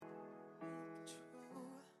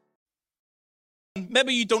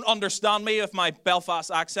Maybe you don't understand me with my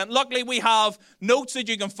Belfast accent. Luckily, we have notes that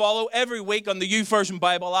you can follow every week on the YouVersion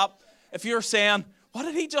Bible app. If you're saying, what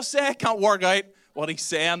did he just say? I can't work out what he's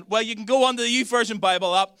saying. Well, you can go on to the YouVersion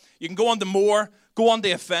Bible app. You can go on to More, go on to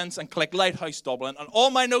Events, and click Lighthouse Dublin. And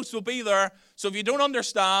all my notes will be there. So if you don't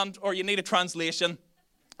understand or you need a translation,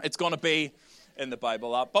 it's going to be in the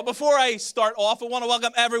Bible app. But before I start off, I want to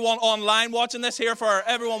welcome everyone online watching this here. For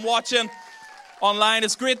everyone watching online,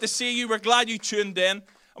 it's great to see you. We're glad you tuned in.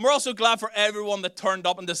 And we're also glad for everyone that turned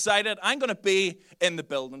up and decided, I'm going to be in the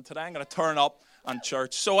building today. I'm going to turn up and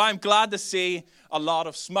church. So I'm glad to see a lot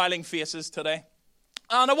of smiling faces today.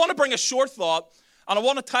 And I want to bring a short thought, and I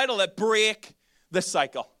want to title it, Break the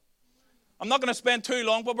Cycle. I'm not going to spend too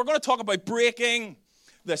long, but we're going to talk about breaking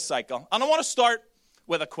this cycle. And I want to start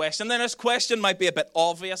with a question. Then this question might be a bit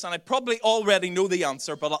obvious, and I probably already know the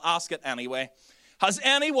answer, but I'll ask it anyway. Has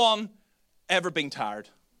anyone ever been tired?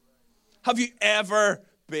 Have you ever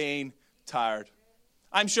been tired?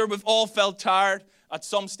 I'm sure we've all felt tired at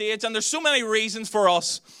some stage, and there's so many reasons for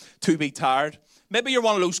us to be tired. Maybe you're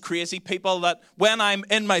one of those crazy people that when I'm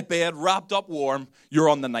in my bed, wrapped up warm, you're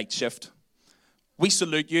on the night shift. We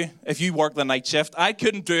salute you if you work the night shift. I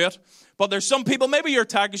couldn't do it, but there's some people, maybe you're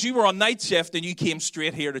tired because you were on night shift and you came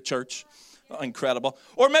straight here to church. Incredible.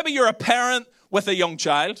 Or maybe you're a parent with a young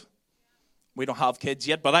child. We don't have kids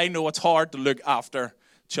yet, but I know it's hard to look after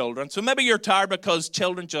children. So maybe you're tired because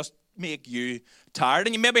children just make you tired,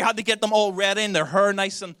 and you maybe had to get them all ready and their hair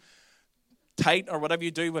nice and tight, or whatever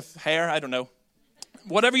you do with hair, I don't know.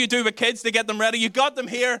 Whatever you do with kids to get them ready, you got them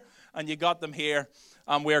here, and you got them here,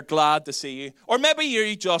 and we're glad to see you. Or maybe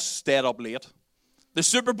you just stayed up late. The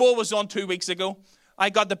Super Bowl was on 2 weeks ago. I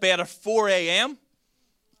got to bed at 4 a.m.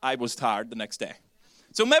 I was tired the next day.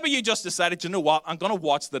 So maybe you just decided, you know what, I'm going to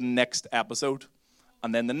watch the next episode.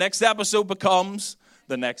 And then the next episode becomes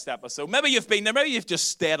the next episode. Maybe you've been there. Maybe you've just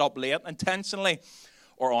stayed up late, intentionally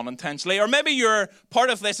or unintentionally. Or maybe you're part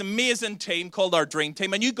of this amazing team called our Dream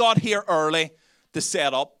Team, and you got here early to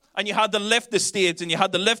set up. And you had to lift the stage, and you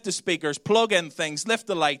had to lift the speakers, plug in things, lift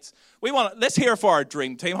the lights. Let's hear for our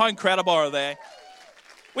Dream Team. How incredible are they?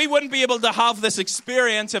 We wouldn't be able to have this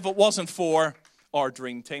experience if it wasn't for our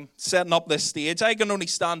Dream Team setting up this stage. I can only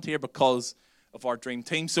stand here because of our Dream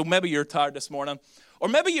Team. So maybe you're tired this morning. Or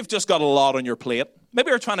maybe you've just got a lot on your plate. Maybe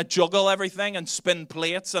you're trying to juggle everything and spin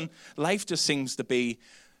plates, and life just seems to be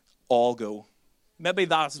all go. Maybe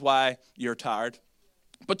that's why you're tired.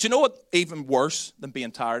 But you know what even worse than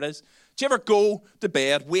being tired is? Do you ever go to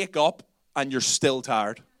bed, wake up, and you're still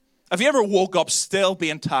tired? Have you ever woke up still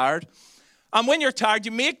being tired? And when you're tired,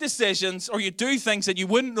 you make decisions or you do things that you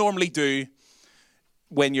wouldn't normally do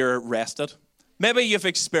when you're rested. Maybe you've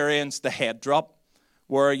experienced the head drop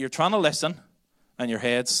where you're trying to listen and your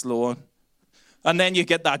head's slowing. And then you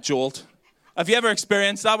get that jolt. Have you ever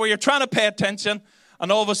experienced that where you're trying to pay attention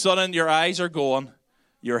and all of a sudden your eyes are going,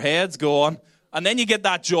 your head's going, and then you get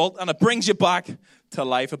that jolt, and it brings you back to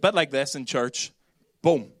life. A bit like this in church.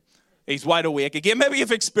 Boom. He's wide awake again. Maybe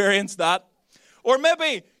you've experienced that. Or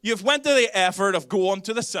maybe you've went to the effort of going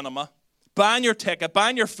to the cinema, buying your ticket,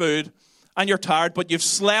 buying your food, and you're tired, but you've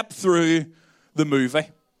slept through the movie.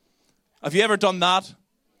 Have you ever done that?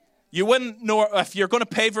 You wouldn't know if you're going to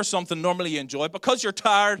pay for something normally you enjoy. Because you're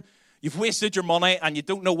tired, you've wasted your money, and you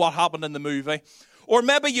don't know what happened in the movie. Or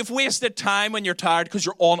maybe you've wasted time when you're tired because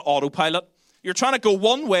you're on autopilot. You're trying to go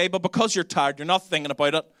one way, but because you're tired, you're not thinking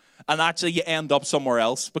about it. And actually, you end up somewhere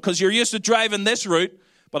else. Because you're used to driving this route,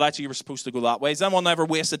 but actually, you were supposed to go that way. Has anyone ever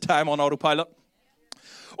wasted time on autopilot?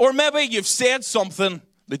 Or maybe you've said something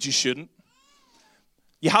that you shouldn't.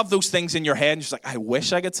 You have those things in your head, and you're just like, I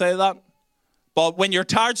wish I could say that. But when you're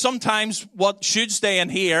tired, sometimes what should stay in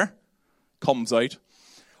here comes out.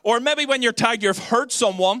 Or maybe when you're tired, you've hurt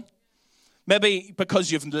someone. Maybe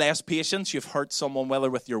because you've less patience, you've hurt someone, whether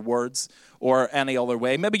with your words or any other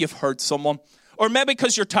way. Maybe you've hurt someone. Or maybe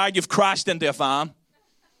because you're tired, you've crashed into a van.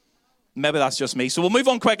 Maybe that's just me. So we'll move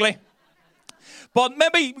on quickly. But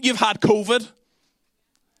maybe you've had COVID.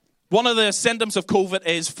 One of the symptoms of COVID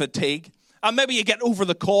is fatigue. And maybe you get over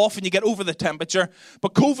the cough and you get over the temperature.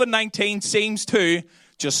 But COVID-19 seems to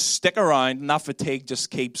just stick around, and that fatigue just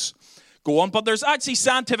keeps go on. But there's actually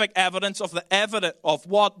scientific evidence of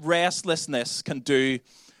what restlessness can do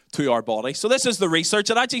to our body. So this is the research.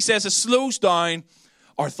 It actually says it slows down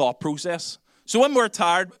our thought process. So when we're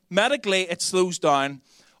tired, medically, it slows down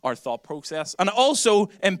our thought process. And it also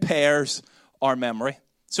impairs our memory.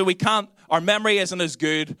 So our memory isn't as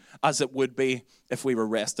good as it would be if we were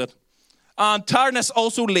rested. And tiredness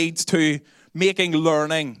also leads to making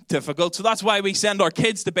learning difficult. So that's why we send our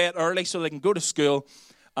kids to bed early so they can go to school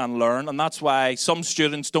and learn. And that's why some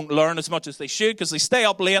students don't learn as much as they should, because they stay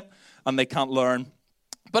up late and they can't learn.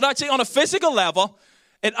 But actually, on a physical level,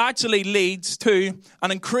 it actually leads to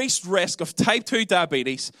an increased risk of type 2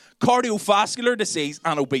 diabetes, cardiovascular disease,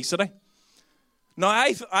 and obesity. Now,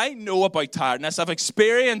 I know about tiredness. I've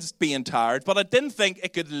experienced being tired, but I didn't think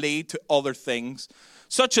it could lead to other things,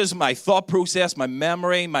 such as my thought process, my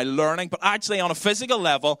memory, my learning. But actually, on a physical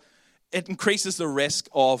level, it increases the risk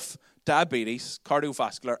of diabetes,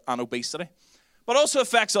 cardiovascular, and obesity. But also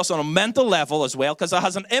affects us on a mental level as well, because it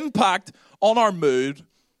has an impact on our mood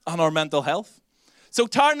and our mental health. So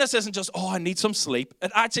tiredness isn't just, I need some sleep.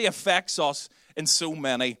 It actually affects us in so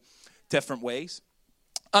many different ways.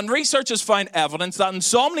 And researchers find evidence that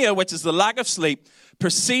insomnia, which is the lack of sleep,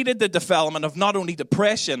 preceded the development of not only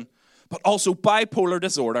depression, but also bipolar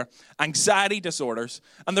disorder, anxiety disorders.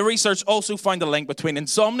 And the research also found a link between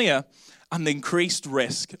insomnia and the increased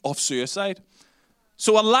risk of suicide.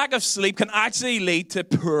 So a lack of sleep can actually lead to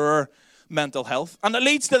poor mental health. And it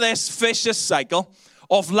leads to this vicious cycle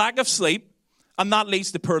of lack of sleep, and that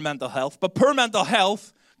leads to poor mental health. But poor mental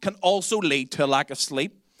health can also lead to a lack of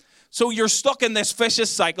sleep. So you're stuck in this vicious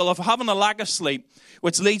cycle of having a lack of sleep,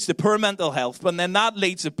 which leads to poor mental health, but then that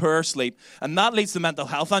leads to poor sleep, and that leads to mental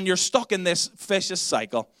health, and you're stuck in this vicious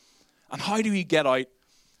cycle. And how do you get out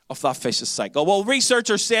of that vicious cycle? Well,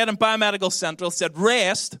 researchers said in Biomedical Central, said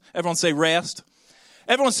rest, everyone say rest.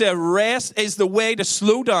 Everyone say rest is the way to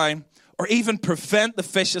slow down or even prevent the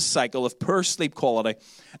vicious cycle of poor sleep quality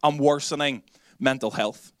and worsening mental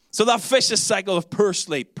health. So that vicious cycle of poor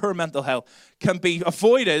sleep, poor mental health, can be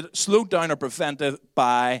avoided, slowed down, or prevented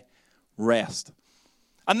by rest.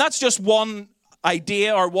 And that's just one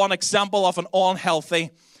idea or one example of an unhealthy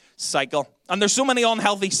cycle. And there's so many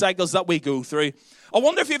unhealthy cycles that we go through. I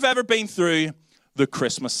wonder if you've ever been through the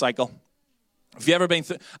Christmas cycle. Have you ever been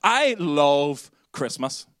through? I love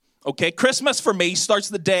Christmas. Okay, Christmas for me starts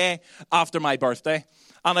the day after my birthday,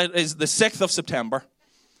 and it is the 6th of September.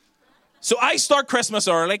 So I start Christmas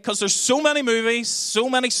early because there's so many movies, so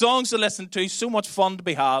many songs to listen to, so much fun to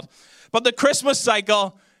be had. But the Christmas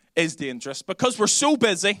cycle is dangerous because we're so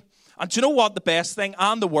busy. And do you know what the best thing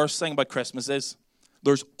and the worst thing about Christmas is?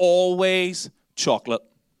 There's always chocolate.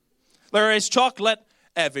 There is chocolate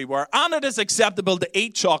everywhere. And it is acceptable to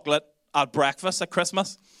eat chocolate at breakfast at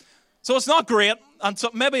Christmas. So it's not great. And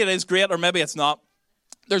so maybe it is great or maybe it's not.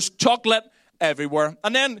 There's chocolate everywhere.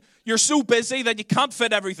 And then you're so busy that you can't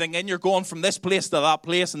fit everything in. You're going from this place to that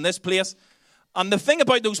place and this place. And the thing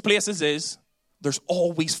about those places is there's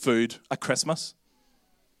always food at Christmas.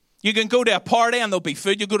 You can go to a party and there'll be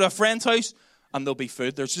food. You go to a friend's house and there'll be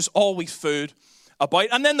food. There's just always food about.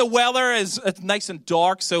 And then the weather is nice and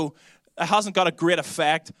dark, so it hasn't got a great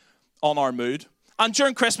effect on our mood. And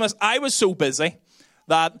during Christmas, I was so busy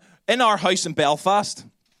that in our house in Belfast,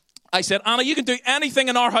 I said, Anna, you can do anything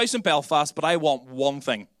in our house in Belfast, but I want one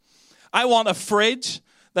thing. I want a fridge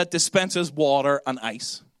that dispenses water and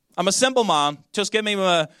ice. I'm a simple man. Just give me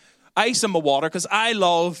my ice and my water because I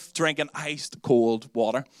love drinking iced cold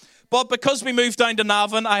water. But because we moved down to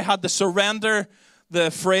Navan, I had to surrender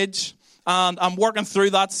the fridge. And I'm working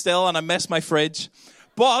through that still, and I miss my fridge.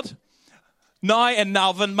 But now in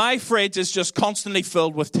Navan, my fridge is just constantly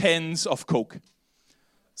filled with tins of Coke.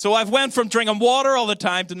 So I've went from drinking water all the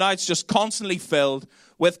time to now it's just constantly filled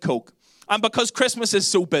with Coke. And because Christmas is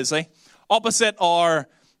so busy, opposite our,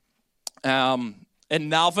 in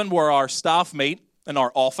Navan where our staff meet, in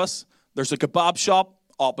our office, there's a kebab shop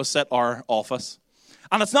opposite our office.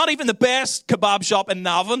 And it's not even the best kebab shop in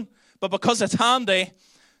Navan, but because it's handy,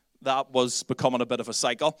 that was becoming a bit of a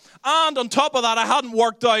cycle. And on top of that, I hadn't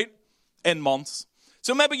worked out in months.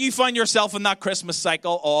 So maybe you find yourself in that Christmas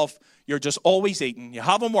cycle of you're just always eating. You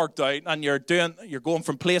haven't worked out and you're going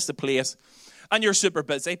from place to place and you're super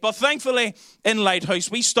busy. But thankfully, in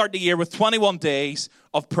Lighthouse, we start the year with 21 days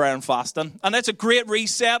of prayer and fasting. And it's a great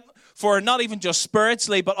reset for not even just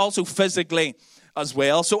spiritually, but also physically as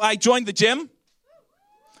well. So I joined the gym.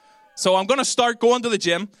 So I'm going to start going to the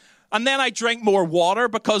gym. And then I drink more water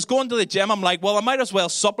because going to the gym, I'm like, well, I might as well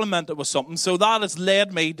supplement it with something. So that has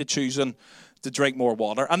led me to choosing to drink more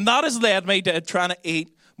water. And that has led me to trying to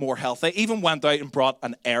eat more healthy. I even went out and brought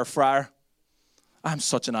an air fryer. I'm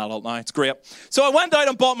such an adult now. It's great. So I went out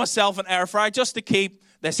and bought myself an air fryer just to keep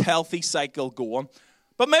this healthy cycle going.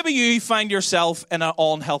 But maybe you find yourself in an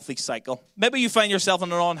unhealthy cycle. Maybe you find yourself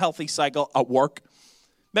in an unhealthy cycle at work.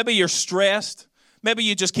 Maybe you're stressed. Maybe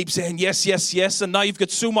you just keep saying yes, yes, yes, and now you've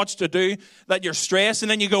got so much to do that you're stressed,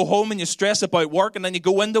 and then you go home and you stress about work, and then you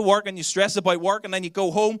go into work and you stress about work, and then you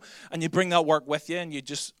go home and you bring that work with you, and you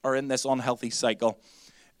just are in this unhealthy cycle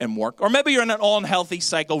in work. Or maybe you're in an unhealthy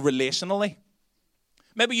cycle relationally.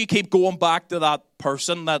 Maybe you keep going back to that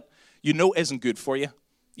person that you know isn't good for you.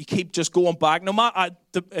 You keep just going back. No matter,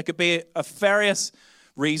 it could be various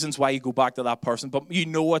reasons why you go back to that person, but you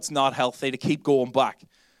know it's not healthy to keep going back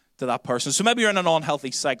to that person. So maybe you're in an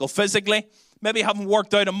unhealthy cycle physically. Maybe you haven't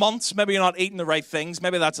worked out in months. Maybe you're not eating the right things.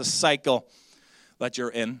 Maybe that's a cycle that you're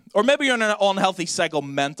in. Or maybe you're in an unhealthy cycle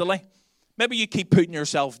mentally. Maybe you keep putting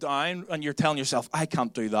yourself down and you're telling yourself, I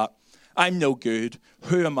can't do that. I'm no good.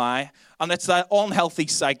 Who am I? And it's that unhealthy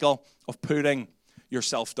cycle of putting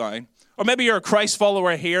yourself down. Or maybe you're a Christ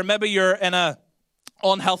follower here. Maybe you're in an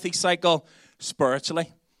unhealthy cycle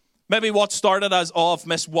spiritually. Maybe what started as, I've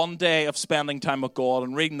missed one day of spending time with God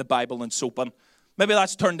and reading the Bible and soaping. Maybe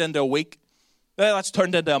that's turned into a week. Maybe that's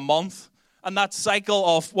turned into a month. And that cycle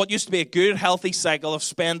of what used to be a good, healthy cycle of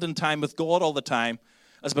spending time with God all the time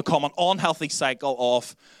has become an unhealthy cycle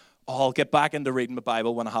of, I'll get back into reading the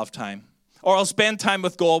Bible when I have time. Or I'll spend time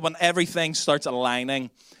with God when everything starts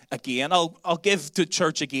aligning again. I'll give to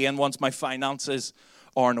church again once my finances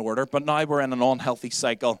are in order. But now we're in an unhealthy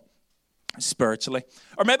cycle spiritually.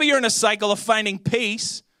 Or maybe you're in a cycle of finding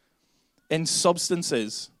peace in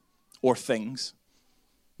substances or things.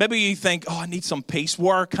 Maybe you think, I need some peace.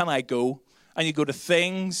 Where can I go? And you go to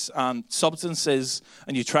things and substances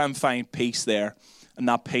and you try and find peace there. And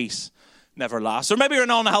that peace never lasts. Or maybe you're in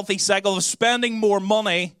an unhealthy cycle of spending more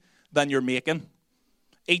money than you're making.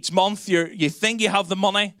 Each month you think you have the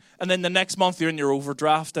money, and then the next month you're in your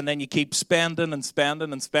overdraft, and then you keep spending and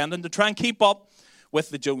spending and spending to try and keep up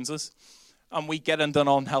with the Joneses. And we get into an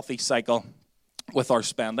unhealthy cycle with our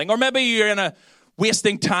spending. Or maybe you're in a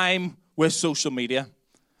wasting time with social media.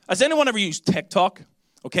 Has anyone ever used TikTok?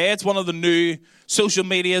 Okay, it's one of the new social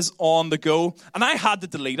medias on the go. And I had to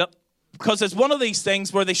delete it because it's one of these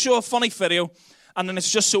things where they show a funny video and then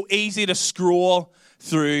it's just so easy to scroll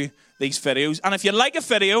through these videos. And if you like a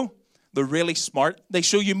video, they're really smart. They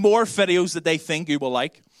show you more videos that they think you will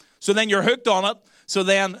like. So then you're hooked on it. So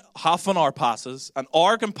then half an hour passes, an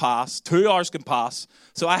hour can pass, 2 hours can pass.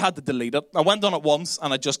 So I had to delete it. I went on it once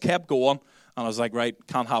and I just kept going. And I was like, right,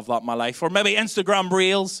 can't have that in my life. Or maybe Instagram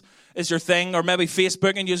Reels is your thing. Or maybe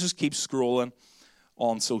Facebook, and you just keep scrolling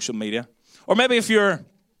on social media. Or maybe if you're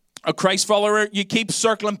a Christ follower, you keep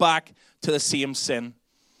circling back to the same sin.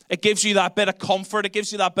 It gives you that bit of comfort. It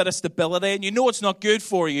gives you that bit of stability. And you know it's not good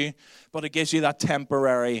for you, but it gives you that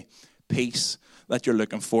temporary peace that you're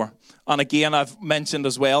looking for. And again, I've mentioned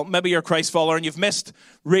as well, maybe you're a Christ follower and you've missed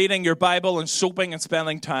reading your Bible and soaping and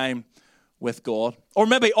spending time with God. Or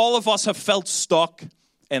maybe all of us have felt stuck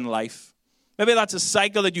in life. Maybe that's a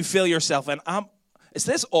cycle that you feel yourself in. Is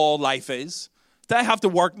this all life is? Do I have to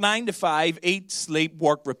work 9 to 5, eat, sleep,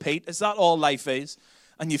 work, repeat? Is that all life is?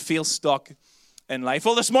 And you feel stuck in life.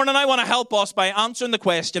 Well, this morning I want to help us by answering the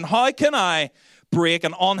question, how can I break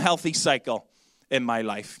an unhealthy cycle in my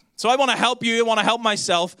life? So I want to help you. I want to help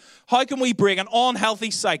myself. How can we break an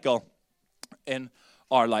unhealthy cycle in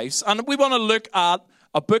our lives? And we want to look at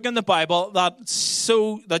a book in the Bible that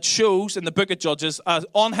shows in the book of Judges an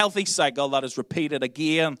unhealthy cycle that is repeated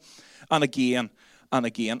again and again and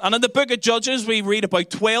again. And in the book of Judges, we read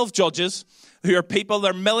about 12 judges who are people,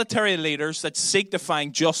 they're military leaders that seek to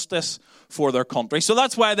find justice for their country. So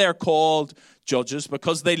that's why they're called judges,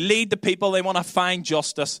 because they lead the people, they want to find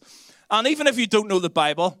justice. And even if you don't know the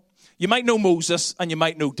Bible, you might know Moses and you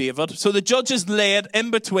might know David. So the judges led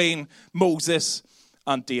in between Moses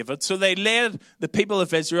and David. So they led the people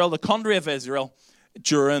of Israel, the country of Israel,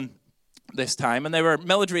 during this time. And they were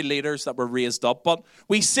military leaders that were raised up. But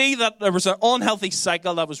we see that there was an unhealthy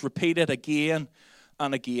cycle that was repeated again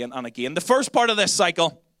and again and again. The first part of this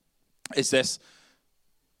cycle is this.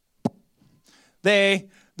 The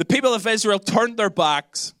people of Israel turned their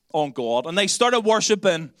backs on God and they started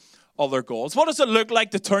worshiping other gods. What does it look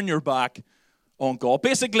like to turn your back on God?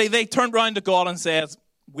 Basically, they turned around to God and said,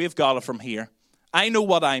 we've got it from here. I know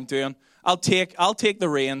what I'm doing. I'll take the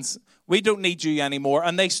reins. We don't need you anymore.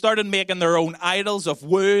 And they started making their own idols of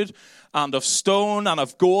wood and of stone and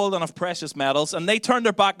of gold and of precious metals. And they turned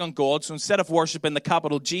their back on God. So instead of worshiping the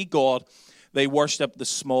capital G God, they worshiped the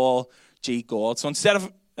small g God. So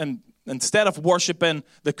instead of worshiping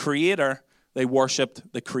the Creator, they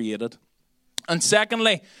worshiped the created. And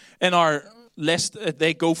secondly, in our list,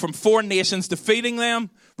 they go from foreign nations defeating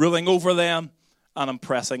them, ruling over them, and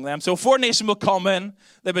impressing them. So a foreign nation would come in,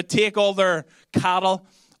 they would take all their cattle,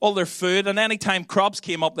 all their food, and anytime crops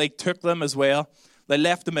came up, they took them as well. They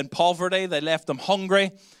left them in poverty, they left them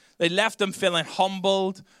hungry, they left them feeling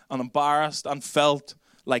humbled and embarrassed and felt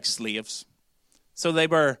like slaves. So they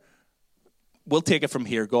were, we'll take it from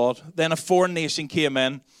here, God. Then a foreign nation came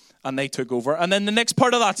in and they took over. And then the next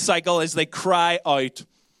part of that cycle is they cry out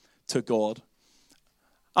to God.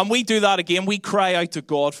 And we do that again. We cry out to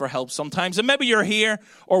God for help sometimes. And maybe you're here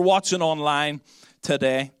or watching online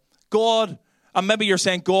today. God, and maybe you're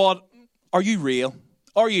saying, God, are you real?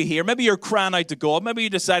 Are you here? Maybe you're crying out to God. Maybe you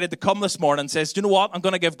decided to come this morning and says, do you know what? I'm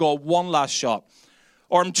going to give God one last shot.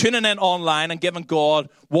 Or I'm tuning in online and giving God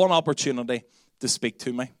one opportunity to speak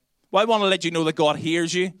to me. Well, I want to let you know that God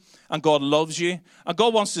hears you and God loves you and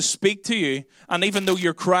God wants to speak to you. And even though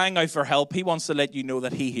you're crying out for help, he wants to let you know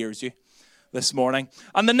that he hears you this morning.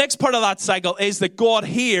 And the next part of that cycle is that God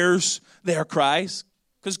hears their cries.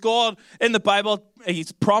 Because God, in the Bible,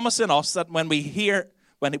 he's promising us that when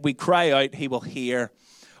we cry out, he will hear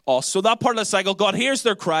us. So that part of the cycle, God hears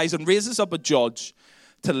their cries and raises up a judge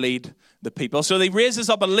to lead the people. So he raises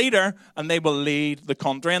up a leader and they will lead the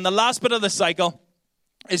country. And the last bit of the cycle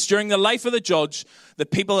is during the life of the judge, the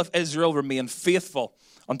people of Israel remain faithful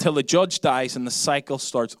until the judge dies and the cycle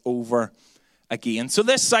starts over again. So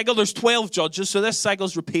this cycle, there's 12 judges. So this cycle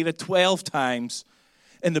is repeated 12 times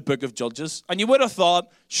in the book of Judges. And you would have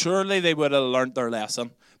thought, surely they would have learned their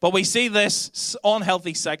lesson. But we see this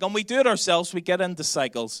unhealthy cycle, and we do it ourselves. We get into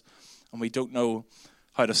cycles, and we don't know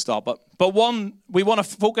how to stop it. But we want to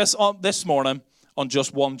focus on this morning on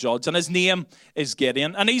just one judge, and his name is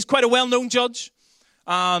Gideon. And he's quite a well-known judge,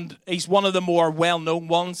 and he's one of the more well-known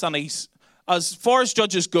ones. And he's, as far as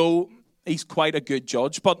judges go, he's quite a good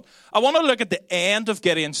judge. But I want to look at the end of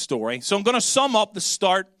Gideon's story. So I'm going to sum up the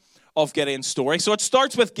start of Gideon's story. So it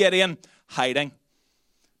starts with Gideon hiding.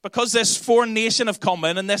 Because this foreign nation have come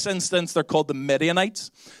in this instance, they're called the Midianites.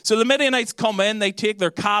 So the Midianites come in, they take their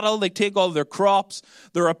cattle, they take all their crops,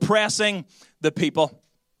 they're oppressing the people.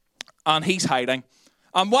 And he's hiding.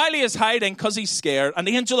 And while he is hiding, because he's scared, an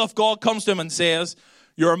angel of God comes to him and says,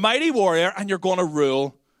 you're a mighty warrior and you're going to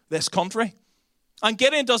rule this country. And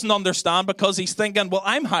Gideon doesn't understand because he's thinking, well,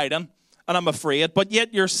 I'm hiding and I'm afraid, but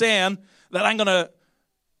yet you're saying that I'm going to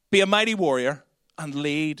be a mighty warrior and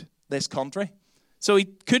lead this country. So he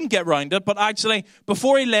couldn't get around it, but actually,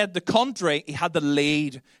 before he led the country, he had to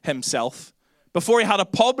lead himself. Before he had a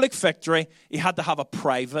public victory, he had to have a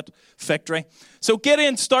private victory. So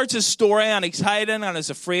Gideon starts his story, and he's hiding and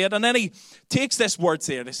is afraid, and then he takes this word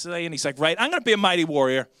here to say, and he's like, right, I'm going to be a mighty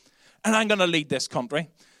warrior, and I'm going to lead this country.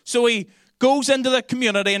 So he goes into the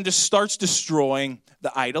community and just starts destroying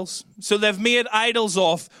the idols. So they've made idols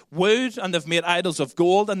of wood and they've made idols of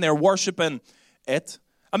gold and they're worshiping it.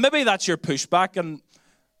 And maybe that's your pushback. And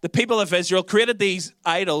the people of Israel created these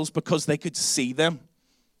idols because they could see them.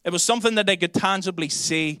 It was something that they could tangibly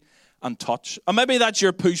see and touch. And maybe that's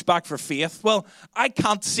your pushback for faith. Well, I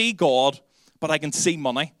can't see God, but I can see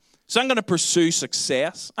money. So I'm going to pursue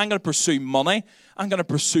success. I'm going to pursue money. I'm going to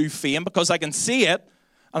pursue fame because I can see it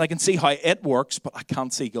and I can see how it works, but I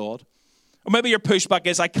can't see God. Or maybe your pushback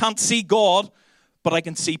is, I can't see God, but I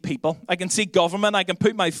can see people. I can see government. I can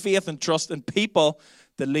put my faith and trust in people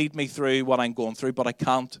to lead me through what I'm going through, but I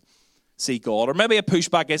can't see God. Or maybe a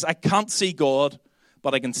pushback is, I can't see God,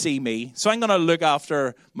 but I can see me. So I'm going to look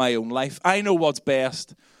after my own life. I know what's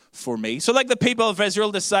best for me. So like the people of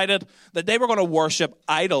Israel decided that they were going to worship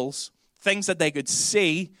idols, things that they could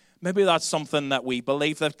see. Maybe that's something that we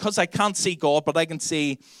believe, that because I can't see God, but I can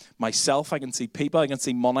see myself, I can see people, I can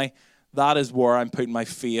see money. That is where I'm putting my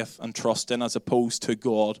faith and trust in, as opposed to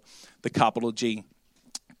God, the capital G,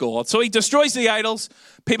 God. So he destroys the idols.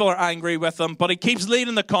 People are angry with him, but he keeps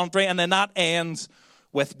leading the country, and then that ends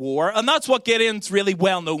with war. And that's what Gideon's really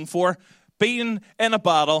well known for, being in a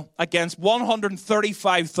battle against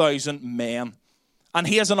 135,000 men. And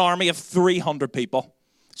he has an army of 300 people.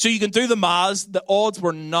 So you can do the maths. The odds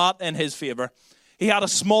were not in his favor. He had a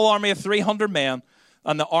small army of 300 men,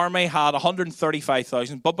 and the army had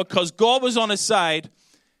 135,000. But because God was on his side,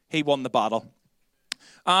 he won the battle.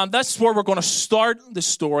 And that's where we're going to start the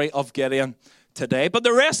story of Gideon today. But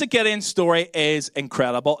the rest of Gideon's story is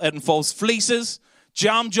incredible. It involves fleeces,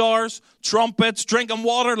 jam jars, trumpets, drinking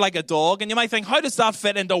water like a dog. And you might think, how does that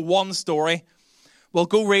fit into one story? Well,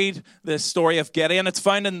 go read the story of Gideon. It's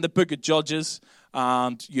found in the book of Judges.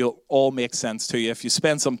 And you'll all make sense to you if you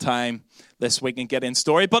spend some time this week in Gideon's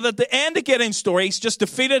story. But at the end of Gideon's story, he's just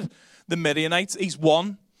defeated the Midianites. He's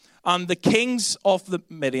won. And the kings of the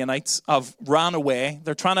Midianites have ran away.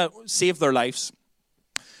 They're trying to save their lives.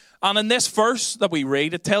 And in this verse that we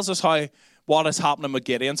read, it tells us what is happening with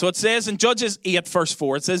Gideon. So it says in Judges 8, verse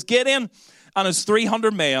 4, it says, Gideon and his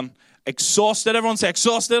 300 men, exhausted. Everyone say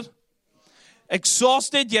exhausted.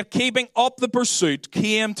 Exhausted, yet keeping up the pursuit,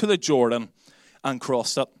 came to the Jordan and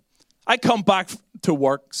crossed it. I come back to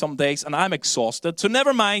work some days and I'm exhausted. So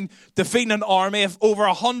never mind defeating an army of over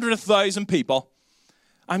 100,000 people.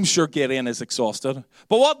 I'm sure Gideon is exhausted.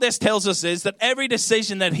 But what this tells us is that every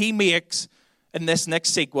decision that he makes in this next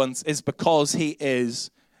sequence is because he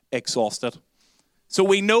is exhausted. So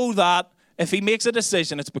we know that if he makes a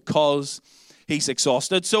decision, it's because he's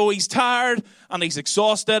exhausted. So he's tired and he's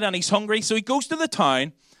exhausted and he's hungry. So he goes to the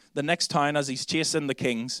town, the next town, as he's chasing the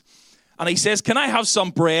kings. And he says, can I have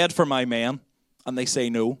some bread for my men? And they say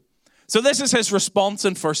no. So this is his response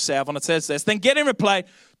in verse 7. It says this. Then Gideon replied,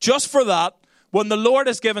 just for that, when the Lord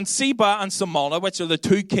has given Seba and Salmona, which are the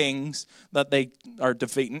two kings that they are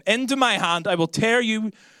defeating, into my hand, I will tear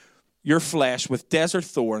your flesh with desert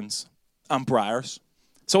thorns and briars.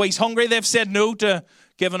 So he's hungry. They've said no to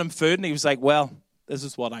giving him food. And he was like, well, this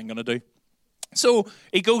is what I'm going to do. So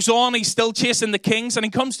he goes on. He's still chasing the kings. And he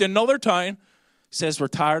comes to another town. He says, we're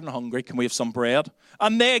tired and hungry. Can we have some bread?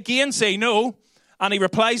 And they again say no. And he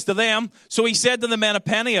replies to them. So he said to the men of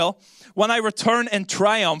Peniel, when I return in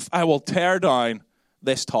triumph, I will tear down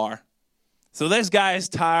this tower. So this guy is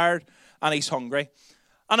tired and he's hungry.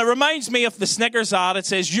 And it reminds me of the Snickers ad. It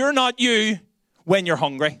says, you're not you when you're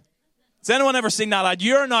hungry. Has anyone ever seen that ad?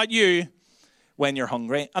 You're not you when you're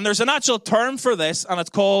hungry. And there's an actual term for this, and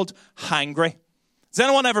it's called hangry. Has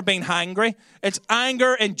anyone ever been hangry? It's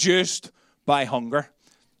anger induced by hunger.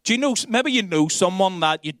 Do you know, maybe you know someone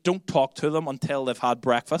that you don't talk to them until they've had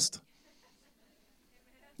breakfast?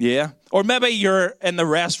 Yeah. Or maybe you're in the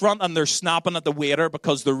restaurant and they're snapping at the waiter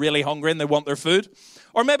because they're really hungry and they want their food.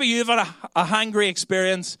 Or maybe you've had a hangry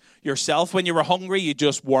experience yourself. When you were hungry, you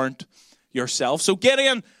just weren't yourself. So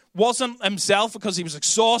Gideon wasn't himself because he was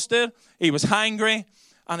exhausted, he was hangry,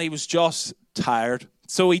 and he was just tired.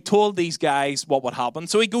 So he told these guys what would happen.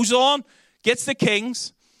 So he goes on, gets the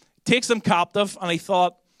kings, takes them captive, and he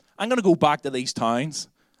thought, I'm going to go back to these towns.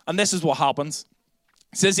 And this is what happens.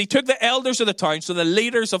 It says he took the elders of the town, so the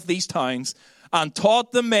leaders of these towns, and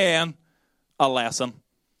taught the men a lesson.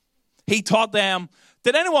 He taught them.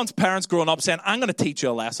 Did anyone's parents growing up saying, I'm going to teach you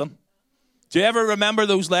a lesson? Do you ever remember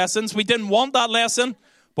those lessons? We didn't want that lesson,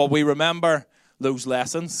 but we remember those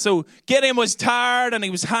lessons. So Gideon was tired and he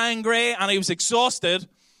was hungry and he was exhausted.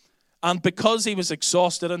 And because he was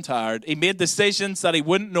exhausted and tired, he made decisions that he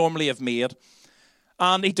wouldn't normally have made.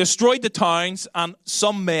 And he destroyed the towns, and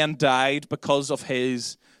some men died because of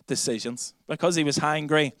his decisions, because he was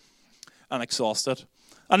hungry and exhausted.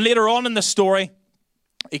 And later on in the story,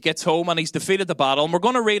 he gets home and he's defeated the battle. And we're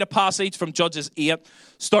going to read a passage from Judges 8,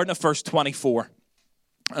 starting at verse 24.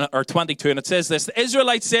 Or 22, and it says this. The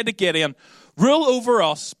Israelites said to Gideon, rule over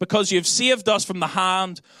us, because you have saved us from the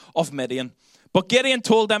hand of Midian. But Gideon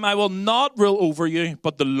told them, I will not rule over you,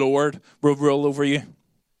 but the Lord will rule over you.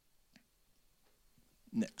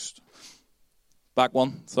 Next. Back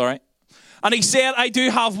one, sorry. And he said, I do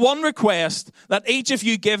have one request, that each of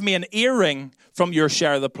you give me an earring from your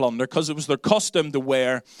share of the plunder, because it was their custom to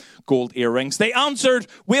wear gold earrings. They answered,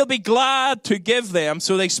 we'll be glad to give them.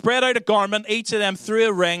 So they spread out a garment, each of them threw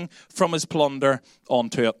a ring from his plunder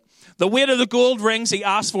onto it. The weight of the gold rings he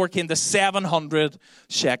asked for came to 700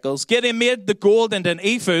 shekels. Gideon made the gold into an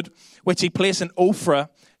ephod, which he placed in Ophrah,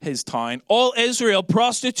 his town. All Israel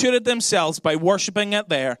prostituted themselves by worshipping it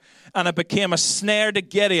there, and it became a snare to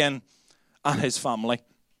Gideon and his family.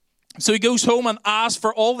 So he goes home and asks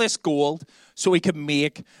for all this gold so he could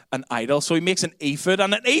make an idol. So he makes an ephod.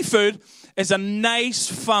 And an ephod is a nice,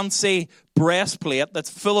 fancy breastplate that's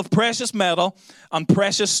full of precious metal and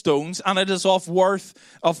precious stones. And it is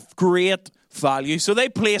of great value. So they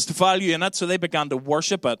placed value in it. So they began to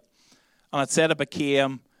worship it. And it said it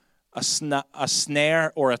became a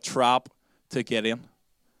snare or a trap to Gideon.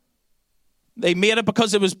 They made it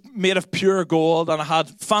because it was made of pure gold and it had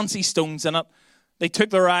fancy stones in it. They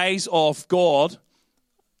took their eyes off God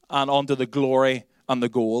and onto the glory and the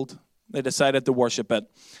gold. They decided to worship it.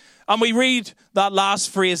 And we read that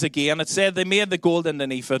last phrase again. It said they made the gold into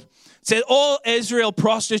an ephod. It said all Israel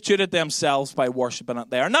prostituted themselves by worshiping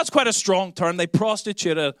it there. And that's quite a strong term. They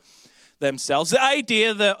prostituted themselves. The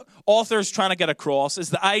idea the author's trying to get across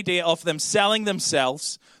is the idea of them selling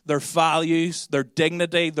themselves, their values, their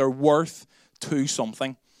dignity, their worth to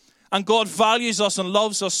something. And God values us and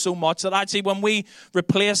loves us so much that actually when we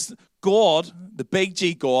replace God, the big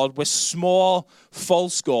G God, with small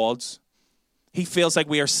false gods, he feels like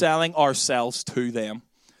we are selling ourselves to them.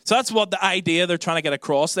 So that's what the idea they're trying to get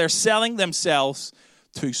across. They're selling themselves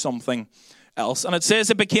to something else. And it says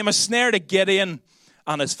it became a snare to Gideon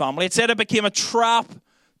and his family. It said it became a trap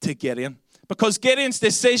to Gideon. Because Gideon's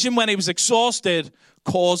decision when he was exhausted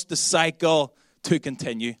caused the cycle to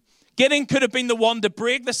continue. Gideon could have been the one to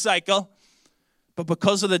break the cycle, but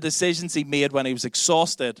because of the decisions he made when he was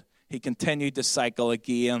exhausted, he continued the cycle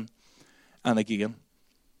again and again.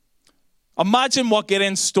 Imagine what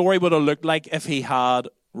Gideon's story would have looked like if he had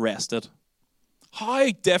rested. How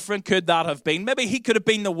different could that have been? Maybe he could have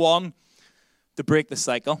been the one to break the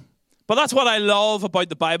cycle. But that's what I love about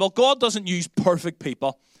the Bible. God doesn't use perfect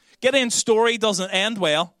people. Gideon's story doesn't end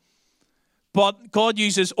well. But God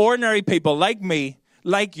uses ordinary people like me,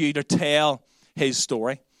 like you, to tell his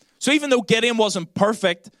story. So even though Gideon wasn't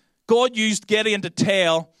perfect, God used Gideon to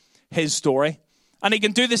tell his story. And he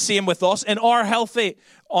can do the same with us. On our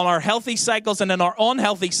healthy cycles and in our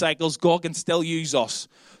unhealthy cycles, God can still use us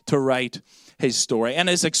to write his story. And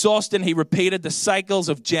his exhaustion, he repeated the cycles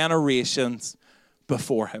of generations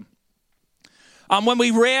before him. And when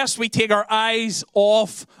we rest, we take our eyes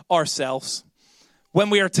off ourselves. When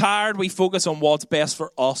we are tired, we focus on what's best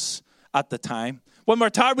for us at the time. When we're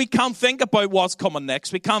tired, we can't think about what's coming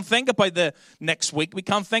next. We can't think about the next week. We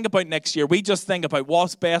can't think about next year. We just think about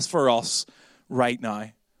what's best for us right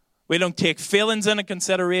now. We don't take feelings into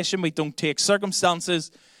consideration. We don't take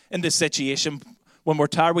circumstances into situation. When we're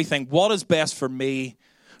tired, we think, what is best for me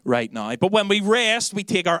right now? But when we rest, we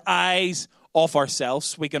take our eyes off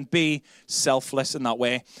ourselves. We can be selfless in that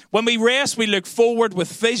way. When we rest, we look forward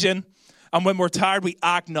with vision. And when we're tired, we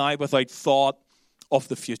act now without thought of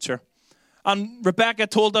the future. And Rebecca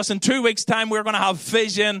told us in 2 weeks' time we're going to have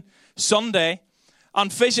Vision Sunday.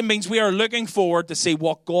 And vision means we are looking forward to see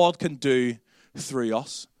what God can do through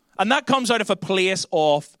us. And that comes out of a place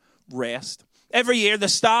of rest. Every year, the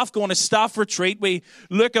staff go on a staff retreat. We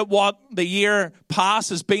look at what the year past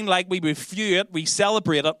has been like. We review it. We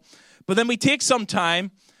celebrate it. But then we take some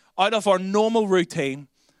time out of our normal routine.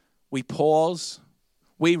 We pause,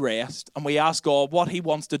 we rest, and we ask God what he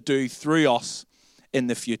wants to do through us in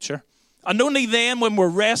the future. And only then, when we're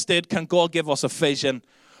rested, can God give us a vision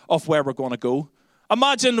of where we're going to go.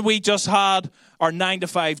 Imagine we just had our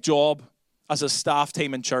 9-to-5 job as a staff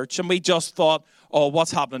team in church, and we just thought, oh,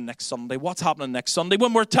 what's happening next Sunday? What's happening next Sunday?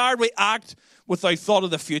 When we're tired, we act without thought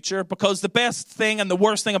of the future, because the best thing and the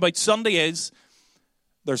worst thing about Sunday is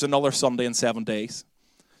there's another Sunday in 7 days.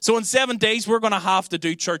 So in 7 days, we're going to have to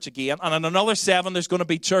do church again, and in another 7, there's going to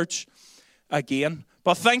be church again.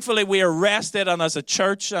 But thankfully, we are rested, and as a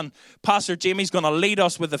church, and Pastor Jamie's going to lead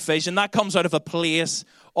us with a vision. That comes out of a place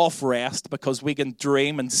of rest, because we can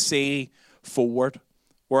dream and see forward.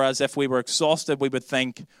 Whereas if we were exhausted, we would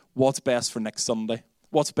think, what's best for next Sunday?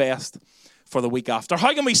 What's best for the week after?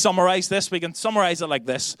 How can we summarize this? We can summarize it like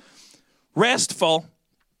this. Restful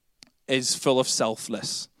is full of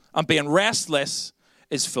selfless, and being restless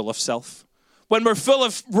is full of self. When we're full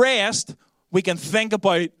of rest, we can think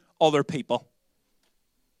about other people.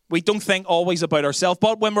 We don't think always about ourselves,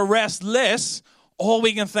 but when we're restless, all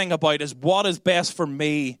we can think about is what is best for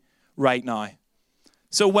me right now.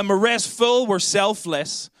 So when we're restful, we're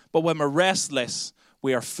selfless, but when we're restless,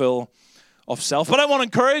 we are full of self. But I want to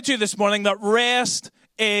encourage you this morning that rest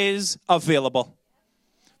is available.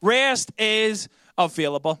 Rest is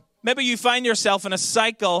available. Maybe you find yourself in a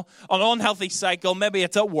cycle, an unhealthy cycle. Maybe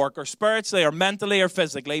it's at work or spiritually or mentally or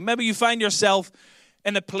physically. Maybe you find yourself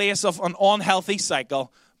in a place of an unhealthy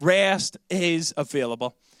cycle. Rest is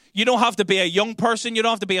available. You don't have to be a young person. You don't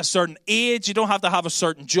have to be a certain age. You don't have to have a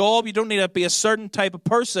certain job. You don't need to be a certain type of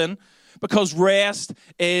person, because rest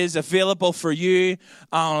is available for you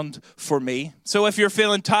and for me. So if you're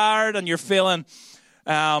feeling tired and you're feeling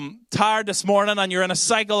tired this morning and you're in a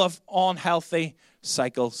cycle of unhealthy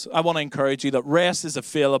cycles, I want to encourage you that rest is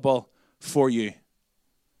available for you.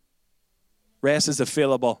 Rest is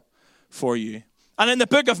available for you. And in the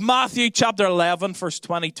book of Matthew, chapter 11, verse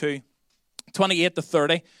 28 to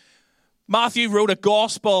 30, Matthew wrote a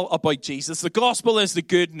gospel about Jesus. The gospel is the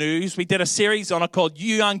good news. We did a series on it called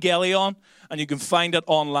Evangelion, and you can find it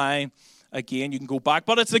online. Again, you can go back.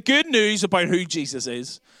 But it's the good news about who Jesus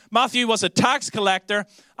is. Matthew was a tax collector,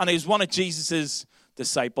 and he was one of Jesus'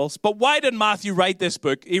 disciples. But why did Matthew write this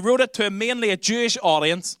book? He wrote it to mainly a Jewish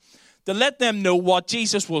audience to let them know what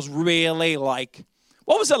Jesus was really like.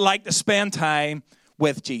 What was it like to spend time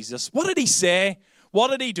with Jesus? What did he say?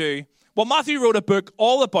 What did he do? Well, Matthew wrote a book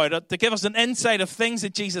all about it to give us an insight of things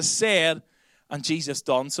that Jesus said and Jesus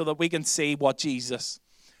done, so that we can see what Jesus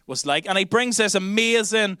was like. And he brings this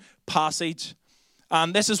amazing passage.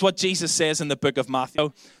 And this is what Jesus says in the book of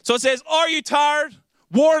Matthew. So it says, are you tired,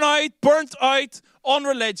 worn out, burnt out on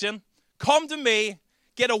religion? Come to me,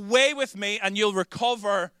 get away with me, and you'll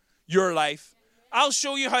recover your life. I'll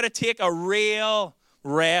show you how to take a real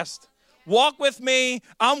rest. Walk with me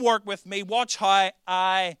and work with me. Watch how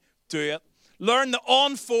I do it. Learn the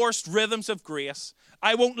unforced rhythms of grace.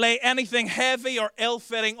 I won't lay anything heavy or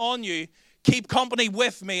ill-fitting on you. Keep company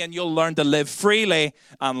with me and you'll learn to live freely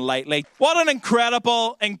and lightly. What an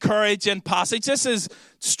incredible, encouraging passage. This is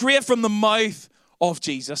straight from the mouth of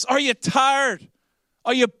Jesus. Are you tired?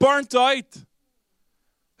 Are you burnt out?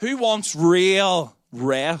 Who wants real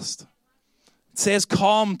rest? It says,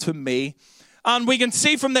 come to me. And we can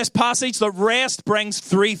see from this passage that rest brings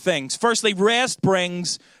three things. Firstly, rest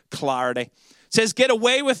brings clarity. It says, get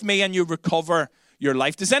away with me and you recover your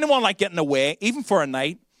life. Does anyone like getting away, even for a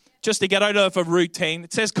night, just to get out of a routine?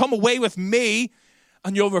 It says, come away with me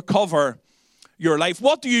and you'll recover your life.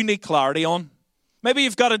 What do you need clarity on? Maybe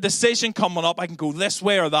you've got a decision coming up. I can go this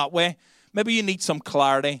way or that way. Maybe you need some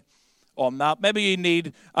clarity on that. Maybe you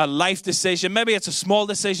need a life decision. Maybe it's a small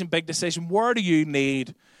decision, big decision. Where do you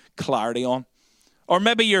need clarity on? Or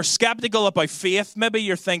maybe you're skeptical about faith. Maybe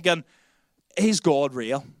you're thinking, is God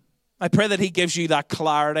real? I pray that he gives you that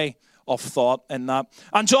clarity of thought in that.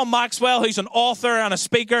 And John Maxwell, who's an author and a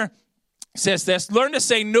speaker, says this: learn to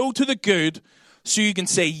say no to the good so you can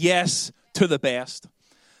say yes to the best.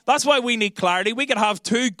 That's why we need clarity. We can have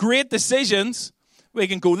two great decisions. We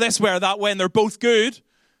can go this way or that way, and they're both good.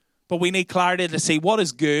 But we need clarity to see what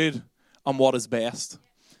is good and what is best.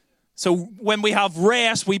 So when we have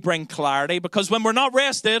rest, we bring clarity. Because when we're not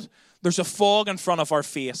rested, there's a fog in front of our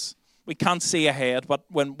face. We can't see ahead. But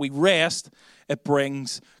when we rest, it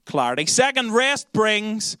brings clarity. Second, rest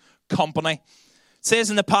brings company. It says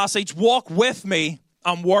in the passage, walk with me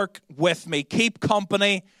and work with me. Keep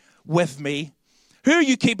company with me. Who are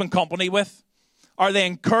you keeping company with? Are they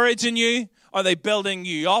encouraging you? Are they building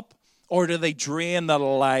you up? Or do they drain the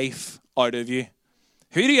life out of you?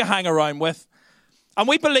 Who do you hang around with? And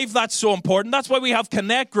we believe that's so important. That's why we have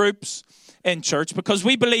connect groups in church, because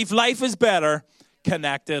we believe life is better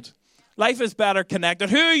connected. Life is better connected.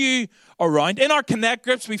 Who are you around? In our connect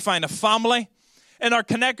groups, we find a family. In our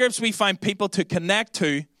connect groups, we find people to connect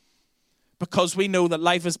to, because we know that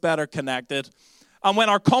life is better connected. And when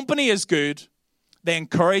our company is good, they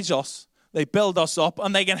encourage us, they build us up,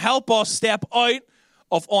 and they can help us step out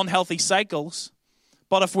of unhealthy cycles.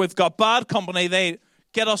 But if we've got bad company, they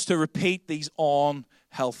get us to repeat these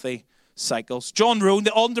unhealthy cycles. John Rohn,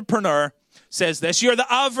 the entrepreneur, says this: you're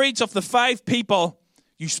the average of the 5 people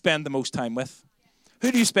you spend the most time with.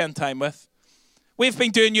 Who do you spend time with? We've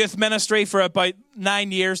been doing youth ministry for about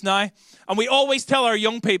 9 years now, and we always tell our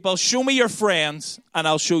young people, show me your friends and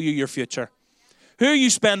I'll show you your future. Who are you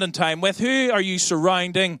spending time with? Who are you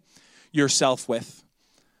surrounding yourself with?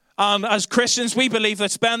 And as Christians, we believe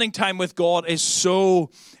that spending time with God is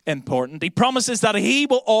so important. He promises that he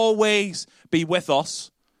will always be with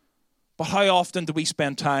us. But how often do we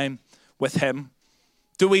spend time with him?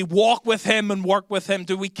 Do we walk with him and work with him?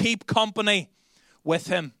 Do we keep company with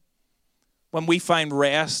him? When we find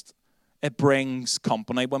rest, it brings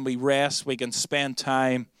company. When we rest, we can spend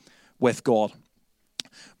time with God.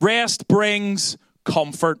 Rest brings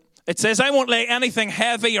comfort. It says, I won't lay anything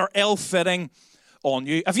heavy or ill-fitting on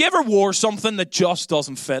you. Have you ever wore something that just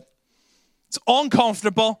doesn't fit? It's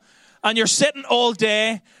uncomfortable, and you're sitting all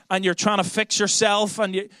day and you're trying to fix yourself,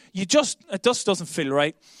 and it just doesn't feel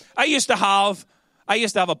right. I used to have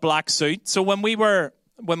a black suit. So when we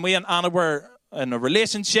and Anna were in a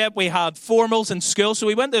relationship, we had formals in school. So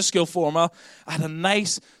we went to school formal. I had a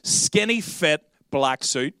nice skinny fit black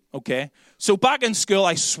suit. Okay. So back in school,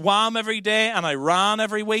 I swam every day and I ran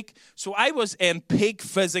every week. So I was in peak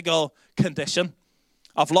physical condition.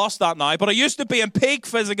 I've lost that now, but I used to be in peak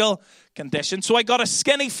physical condition. So I got a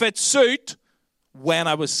skinny fit suit when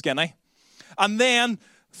I was skinny. And then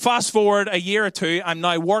fast forward a year or two, I'm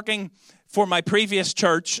now working for my previous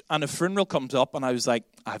church, and a funeral comes up, and I was like,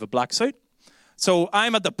 I have a black suit. So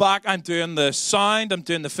I'm at the back, I'm doing the sound, I'm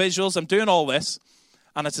doing the visuals, I'm doing all this.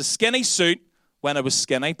 And it's a skinny suit when I was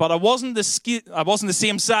skinny, but I wasn't the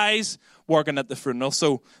same size working at the funeral.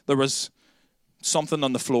 So there was something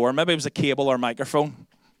on the floor. Maybe it was a cable or a microphone.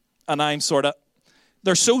 And I'm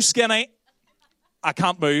they're so skinny, I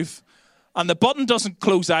can't move. And the button doesn't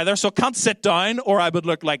close either, so I can't sit down or I would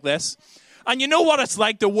look like this. And you know what it's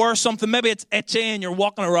like to wear something, maybe it's itchy and you're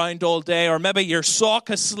walking around all day, or maybe your sock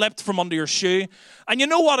has slipped from under your shoe. And you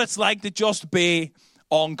know what it's like to just be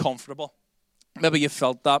uncomfortable. Maybe you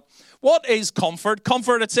felt that. What is comfort?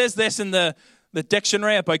 Comfort, it says this in the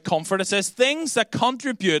dictionary about comfort. It says things that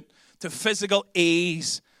contribute to physical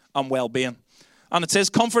ease and well-being. And it says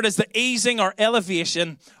comfort is the easing or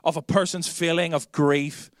elevation of a person's feeling of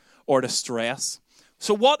grief or distress.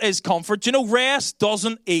 So what is comfort? You know, rest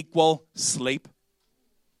doesn't equal sleep.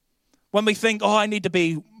 When we think, I need to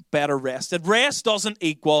be better rested, rest doesn't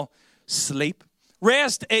equal sleep.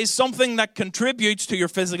 Rest is something that contributes to your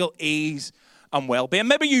physical ease and well-being.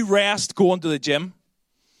 Maybe you rest going to the gym.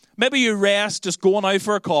 Maybe you rest just going out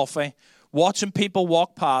for a coffee, watching people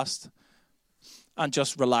walk past and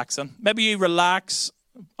just relaxing. Maybe you relax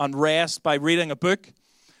and rest by reading a book.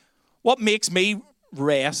 What makes me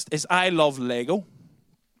rest is I love Lego.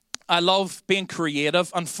 I love being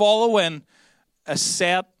creative and following a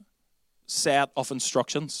set of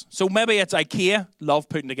instructions. So maybe it's IKEA. Love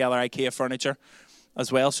putting together IKEA furniture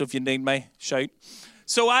as well. So if you need me, shout.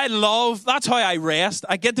 So that's how I rest.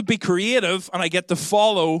 I get to be creative and I get to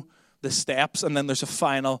follow the steps, and then there's a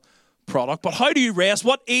final product. But how do you rest?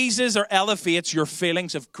 What eases or elevates your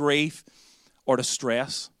feelings of grief or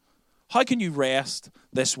distress? How can you rest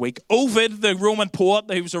this week? Ovid, the Roman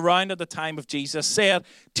poet who was around at the time of Jesus, said,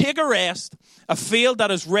 "Take a rest. A field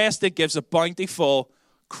that is rested gives a bountiful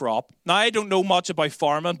crop." Now, I don't know much about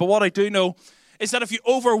farming, but what I do know is that if you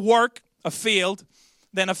overwork a field,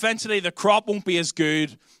 then eventually the crop won't be as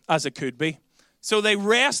good as it could be. So they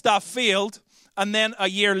rest that field, and then a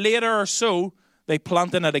year later or so, they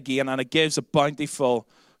plant in it again, and it gives a bountiful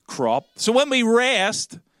crop. So when we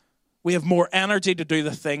rest, we have more energy to do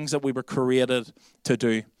the things that we were created to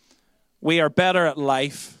do. We are better at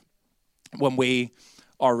life when we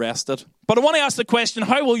are rested. But I want to ask the question,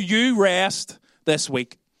 how will you rest this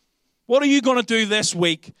week? What are you going to do this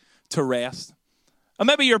week to rest? And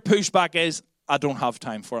maybe your pushback is, I don't have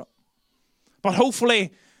time for it. But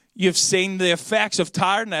hopefully you've seen the effects of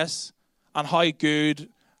tiredness and how good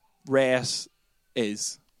rest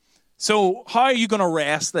is. So how are you going to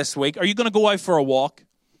rest this week? Are you going to go out for a walk?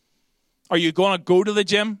 Are you going to go to the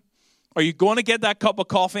gym? Are you going to get that cup of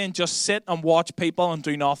coffee and just sit and watch people and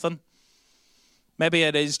do nothing? Maybe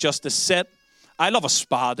it is just to sit. I love a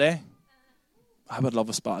spa day. I would love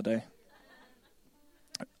a spa day.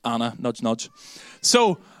 Anna, nudge, nudge.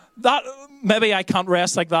 So that maybe I can't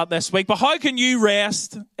rest like that this week, but how can you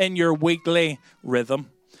rest in your weekly rhythm?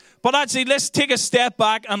 But actually, let's take a step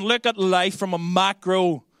back and look at life from a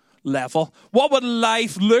macro level. What would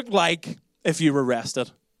life look like if you were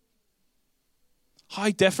rested? How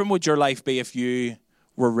different would your life be if you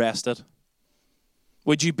were rested?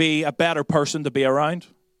 Would you be a better person to be around?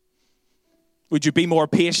 Would you be more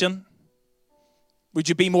patient? Would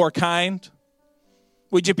you be more kind?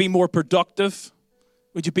 Would you be more productive?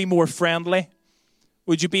 Would you be more friendly?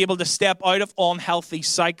 Would you be able to step out of unhealthy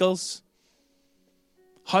cycles?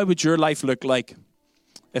 How would your life look like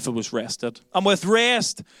if it was rested? And with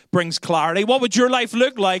rest brings clarity. What would your life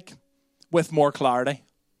look like with more clarity?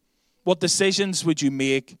 What decisions would you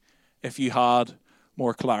make if you had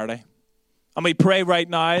more clarity? And we pray right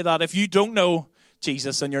now that if you don't know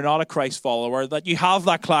Jesus and you're not a Christ follower, that you have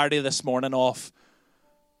that clarity this morning of,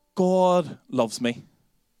 God loves me.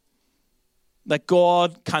 That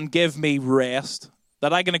God can give me rest.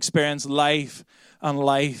 That I can experience life and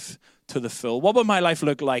life to the full. What would my life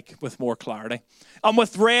look like with more clarity? And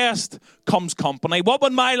with rest comes company. What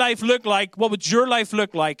would my life look like? What would your life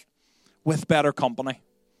look like with better company?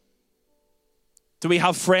 Do we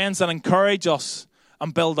have friends that encourage us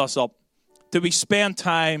and build us up? Do we spend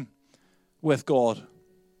time with God?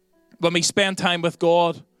 When we spend time with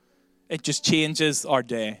God, it just changes our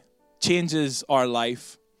day, changes our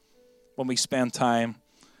life when we spend time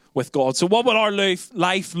with God. So what would our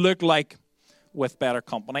life look like with better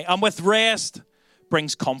company? And with rest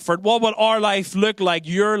brings comfort. What would our life look like,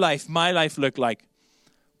 your life, my life look like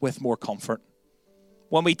with more comfort?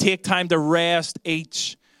 When we take time to rest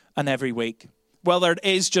each and every week, whether it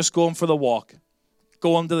is just going for the walk,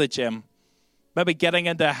 going to the gym, maybe getting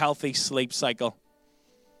into a healthy sleep cycle.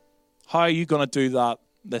 How are you going to do that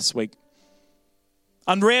this week?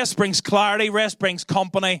 And rest brings clarity, rest brings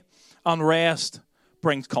company, and rest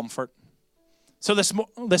brings comfort. So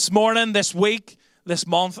this morning, this week, this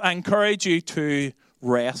month, I encourage you to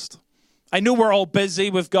rest. I know we're all busy.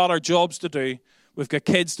 We've got our jobs to do. We've got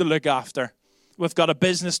kids to look after. We've got a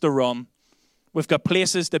business to run. We've got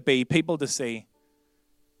places to be, people to see.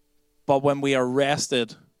 But when we are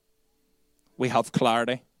rested, we have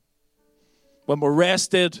clarity. When we're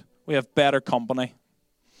rested, we have better company.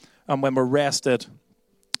 And when we're rested,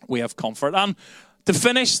 we have comfort. And to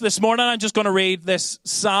finish this morning, I'm just going to read this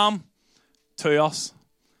psalm to us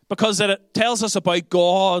because it tells us about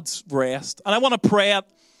God's rest. And I want to pray it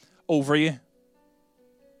over you.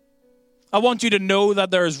 I want you to know that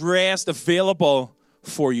there is rest available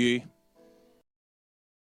for you.